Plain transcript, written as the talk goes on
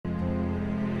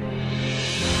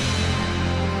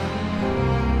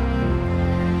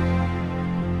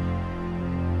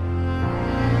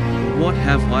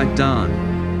have I done?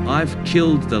 I've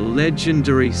killed the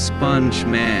legendary Sponge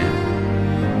Man.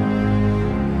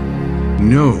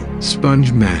 No,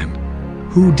 Sponge Man.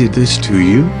 Who did this to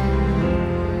you?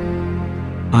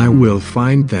 I will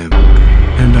find them,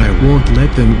 and I won't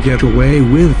let them get away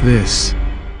with this.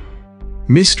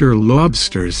 Mr.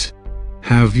 Lobsters,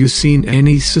 have you seen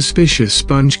any suspicious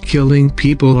sponge killing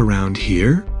people around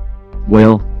here?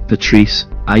 Well, Patrice,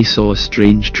 I saw a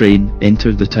strange train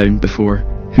enter the town before,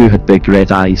 who had big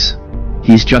red eyes.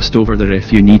 He's just over there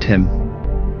if you need him.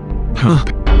 Huh.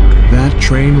 That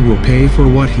train will pay for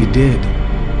what he did.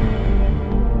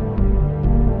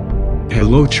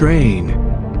 Hello train.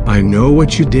 I know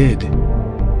what you did.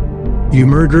 You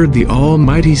murdered the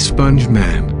almighty Sponge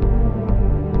Man.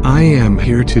 I am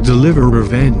here to deliver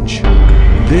revenge.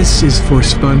 This is for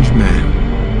Sponge Man.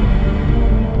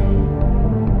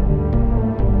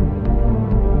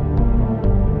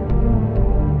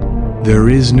 There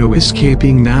is no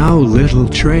escaping now, little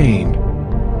train.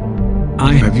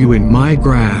 I have you in my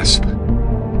grasp.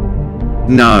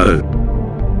 No.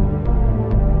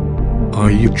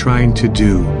 Are you trying to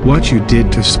do what you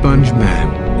did to Sponge Man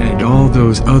and all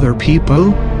those other people?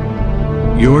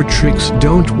 Your tricks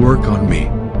don't work on me.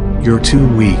 You're too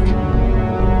weak.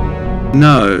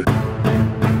 No.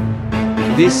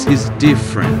 This is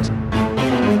different.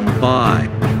 Bye.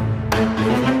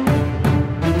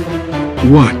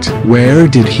 What? Where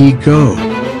did he go?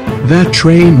 That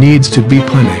train needs to be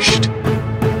punished.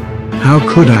 How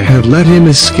could I have let him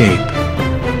escape?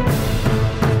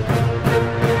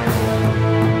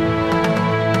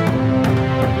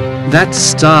 That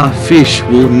starfish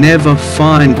will never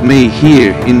find me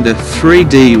here in the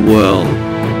 3D world.